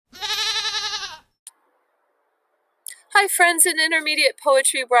Hi friends in intermediate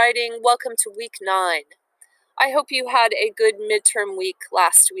poetry writing, welcome to week 9. I hope you had a good midterm week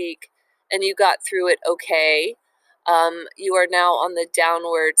last week and you got through it okay. You are now on the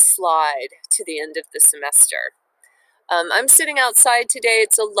downward slide to the end of the semester. I'm sitting outside today.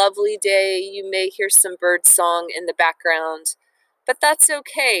 It's a lovely day. You may hear some bird song in the background, but that's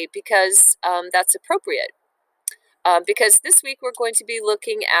okay because that's appropriate. Because this week we're going to be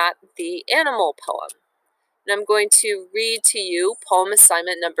looking at the animal poem. And I'm going to read to you poem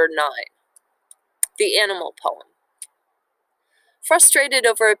assignment number 9, the animal poem. Frustrated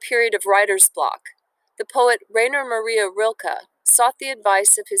over a period of writer's block, the poet Rainer Maria Rilke sought the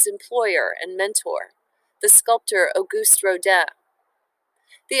advice of his employer and mentor, the sculptor Auguste Rodin.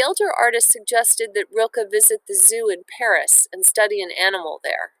 The elder artist suggested that Rilke visit the zoo in Paris and study an animal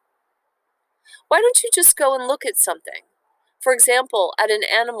there. Why don't you just go and look at something? For example, at an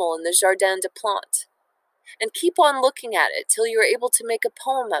animal in the Jardin des Plantes, and keep on looking at it till you are able to make a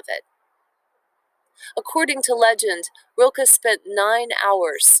poem of it. According to legend, Rilke spent 9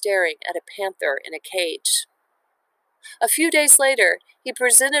 hours staring at a panther in a cage. A few days later, he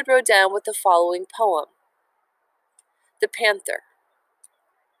presented Rodin with the following poem, The Panther.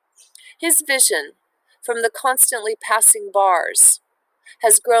 His vision, from the constantly passing bars,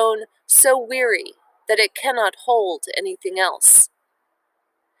 has grown so weary that it cannot hold anything else.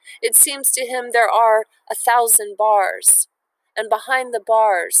 It seems to him there are 1,000 bars, and behind the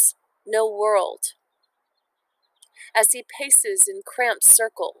bars, no world. As he paces in cramped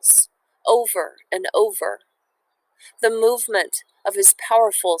circles, over and over, the movement of his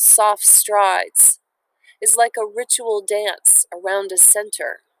powerful, soft strides is like a ritual dance around a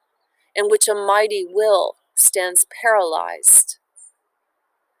center, in which a mighty will stands paralyzed.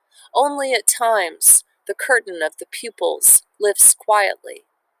 Only at times the curtain of the pupils lifts quietly.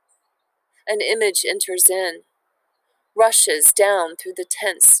 An image enters in, rushes down through the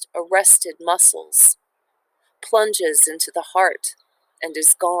tensed, arrested muscles, plunges into the heart, and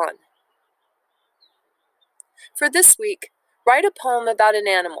is gone. For this week, write a poem about an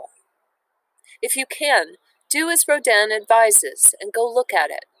animal. If you can, do as Rodin advises and go look at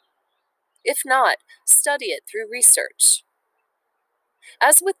it. If not, study it through research.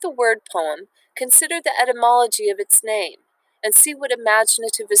 As with the word poem, consider the etymology of its name and see what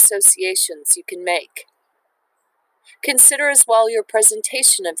imaginative associations you can make. Consider as well your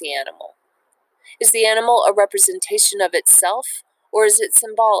presentation of the animal. Is the animal a representation of itself, or is it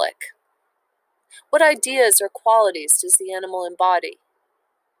symbolic? What ideas or qualities does the animal embody?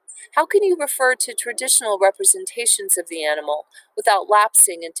 How can you refer to traditional representations of the animal without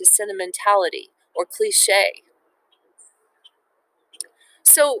lapsing into sentimentality or cliché?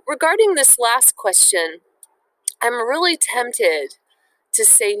 So, regarding this last question, I'm really tempted to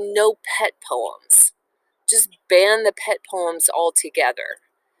say no pet poems. Just ban the pet poems altogether.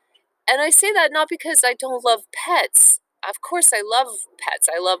 And I say that not because I don't love pets. Of course I love pets.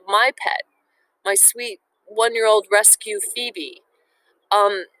 I love my pet, my sweet 1-year-old rescue Phoebe.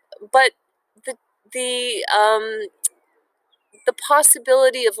 But the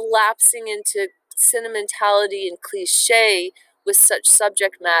possibility of lapsing into sentimentality and cliche with such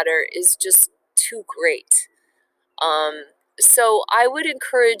subject matter is just too great. So I would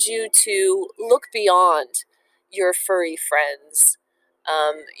encourage you to look beyond your furry friends,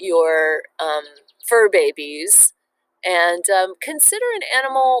 your fur babies, and consider an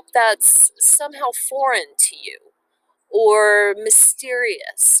animal that's somehow foreign to you, or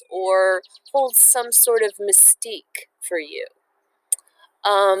mysterious, or holds some sort of mystique for you.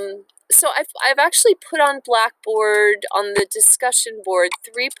 So I've actually put on Blackboard, on the discussion board,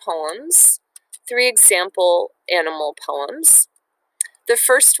 3 poems, 3 example animal poems. The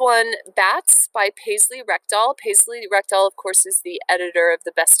first one, Bats by Paisley Rekdal. Paisley Rekdal, of course, is the editor of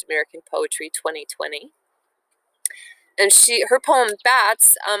the Best American Poetry 2020. And her poem,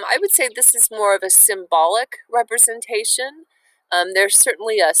 Bats, I would say this is more of a symbolic representation. There's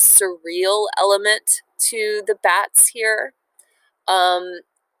certainly a surreal element to the bats here.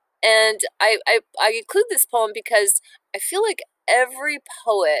 And I include this poem because I feel like every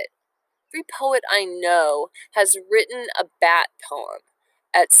poet I know has written a bat poem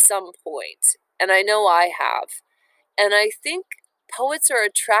at some point, and I know I have. And I think poets are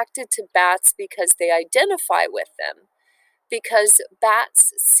attracted to bats because they identify with them, because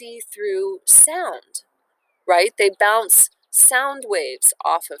bats see through sound, right? They bounce sound waves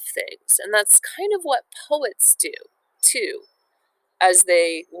off of things, and that's kind of what poets do, too. As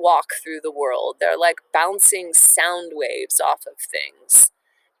they walk through the world, they're like bouncing sound waves off of things.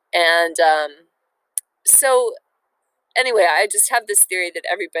 And so anyway, I just have this theory that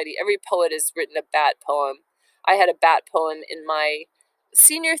every poet has written a bat poem. I had a bat poem in my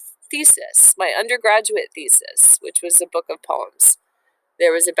senior thesis, my undergraduate thesis, which was a book of poems.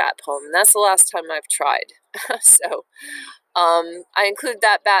 There was a bat poem, and that's the last time I've tried. So I include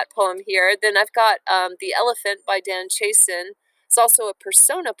that bat poem here. Then I've got The Elephant by Dan Chasen. It's also a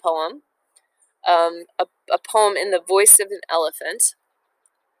persona poem, a poem in the voice of an elephant.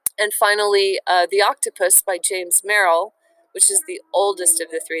 And finally, The Octopus by James Merrill, which is the oldest of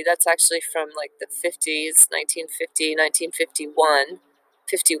the three. That's actually from like the 50s, 1950, 1951,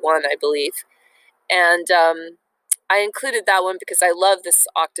 51, I believe. And I included that one because I love this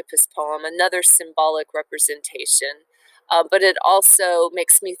octopus poem, another symbolic representation. But it also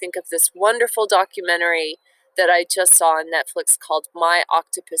makes me think of this wonderful documentary that I just saw on Netflix called My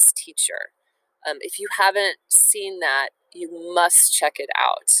Octopus Teacher. If you haven't seen that, you must check it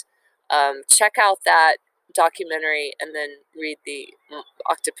out. Check out that documentary and then read The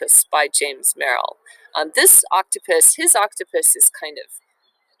Octopus by James Merrill. This octopus, his octopus is kind of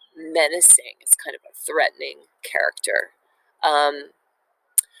menacing. It's kind of a threatening character.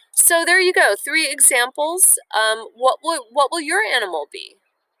 So there you go, 3 examples. What will your animal be?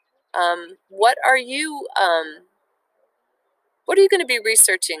 What are you going to be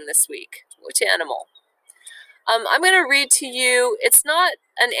researching this week? Which animal? I'm going to read to you. It's not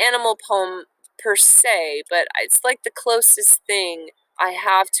an animal poem per se, but it's like the closest thing I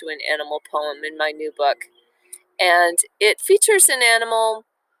have to an animal poem in my new book. And it features an animal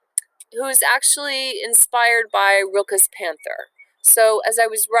who is actually inspired by Rilke's panther. So as I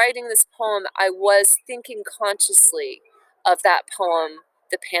was writing this poem, I was thinking consciously of that poem,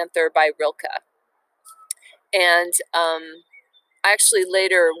 The Panther by Rilke. And I actually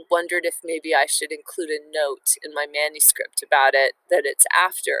later wondered if maybe I should include a note in my manuscript about it, that it's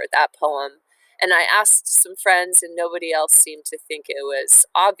after that poem. And I asked some friends and nobody else seemed to think it was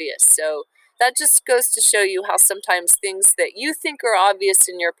obvious. So that just goes to show you how sometimes things that you think are obvious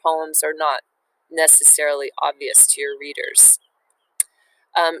in your poems are not necessarily obvious to your readers.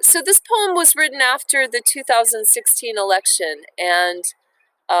 So this poem was written after the 2016 election, and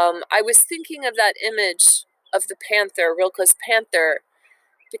I was thinking of that image of the panther, Rilke's panther,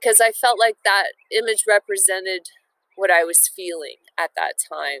 because I felt like that image represented what I was feeling at that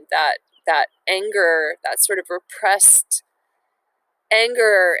time, that anger, that sort of repressed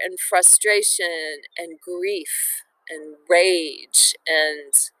anger and frustration and grief and rage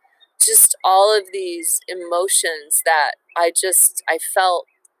and just all of these emotions that I felt,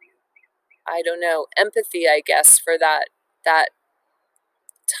 I don't know, empathy, I guess, for that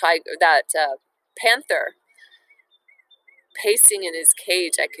tiger, that panther pacing in his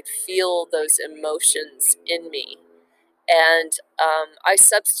cage. I could feel those emotions in me. And I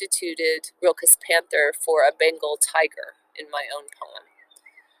substituted Rilke's panther for a Bengal tiger in my own poem.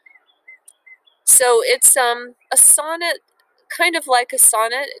 So it's a sonnet, kind of like a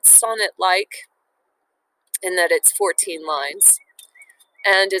sonnet. It's sonnet-like in that it's 14 lines.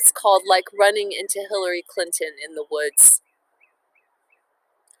 And it's called Like Running into Hillary Clinton in the Woods.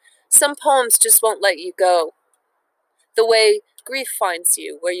 Some poems just won't let you go. The way grief finds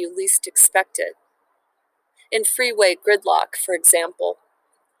you where you least expect it. In freeway gridlock, for example.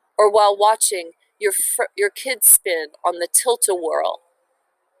 Or while watching your kids spin on the tilt-a-whirl.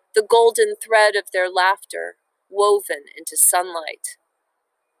 The golden thread of their laughter woven into sunlight.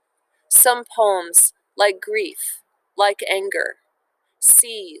 Some poems, like grief, like anger,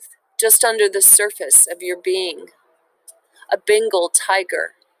 seethe just under the surface of your being. A Bengal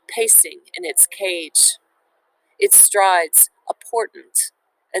tiger pacing in its cage. Its strides a portent,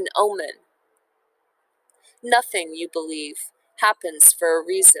 an omen. Nothing, you believe, happens for a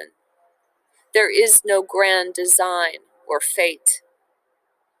reason. There is no grand design or fate.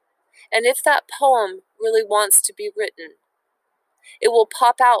 And if that poem really wants to be written, it will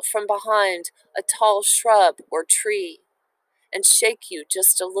pop out from behind a tall shrub or tree and shake you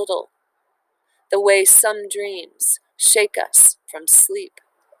just a little, the way some dreams shake us from sleep.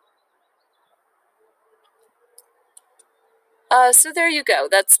 So there you go.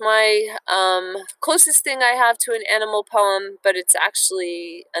 That's my closest thing I have to an animal poem, but it's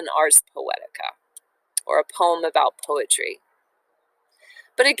actually an Ars Poetica, or a poem about poetry.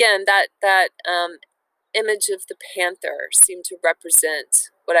 But again, that image of the panther seemed to represent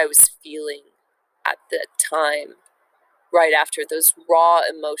what I was feeling at the time, right after those raw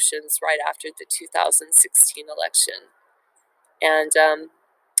emotions, right after the 2016 election. And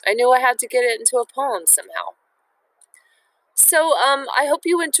I knew I had to get it into a poem somehow. So I hope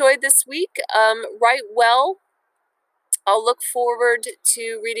you enjoyed this week. Write well. I'll look forward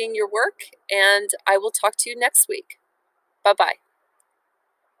to reading your work, and I will talk to you next week. Bye-bye.